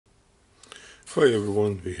Hi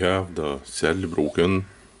everyone, we have the sadly broken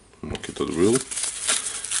Makita Drill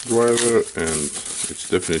driver and it's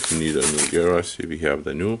definitely need a new gear assy. We have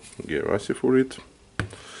the new gear assy for it.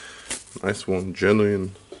 Nice one,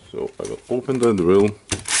 genuine. So I will open the drill.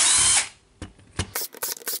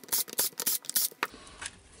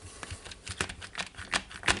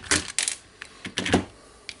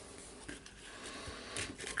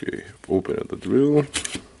 Okay, open the drill,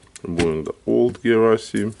 removing the old gear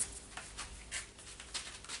assy.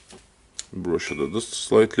 Brush the dust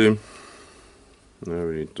slightly. Now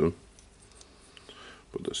we need to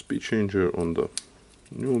put the speed changer on the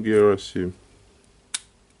new gear assy.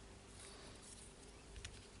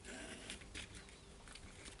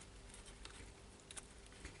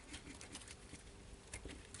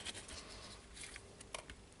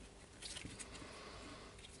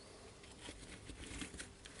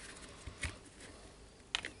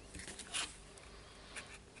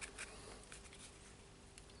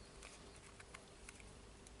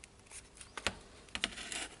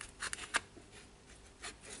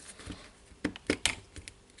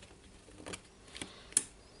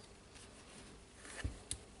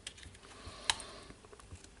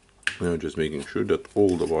 Now just making sure that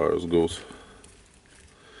all the wires goes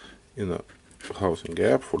in a housing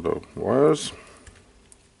gap for the wires.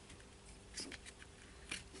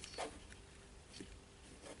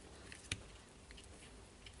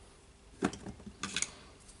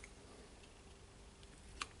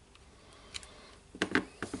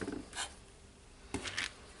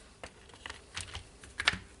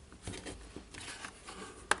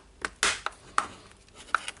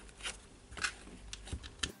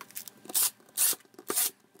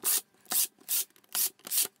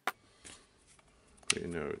 Okay,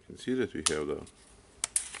 now you can see that we have the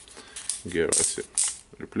gear assy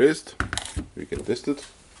replaced. We can test it.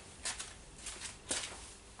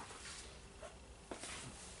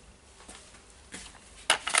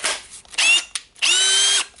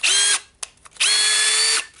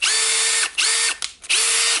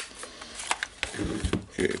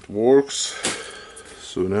 Okay, it works.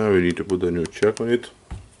 So now we need to put a new check on it.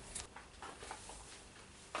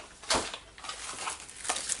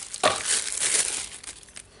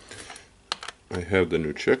 I have the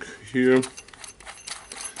new check here.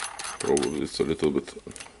 Probably it's a little bit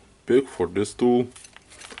big for this tool.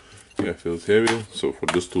 Yeah, it feels heavy, so for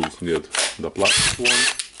this tool need the plastic one,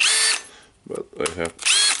 but I have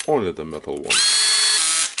only the metal one.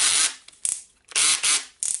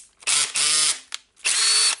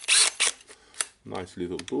 Nice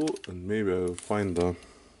little tool, and maybe I will find the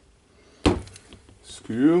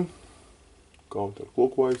screw,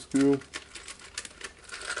 counterclockwise screw.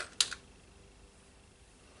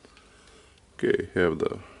 Okay, have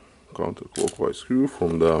the counterclockwise screw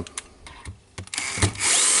from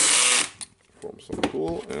some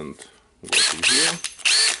tool and go to here.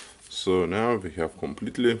 So now we have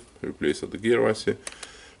completely replaced the gear assy,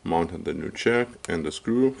 mounted the new check and the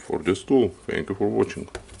screw for this tool. Thank you for watching.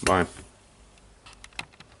 Bye.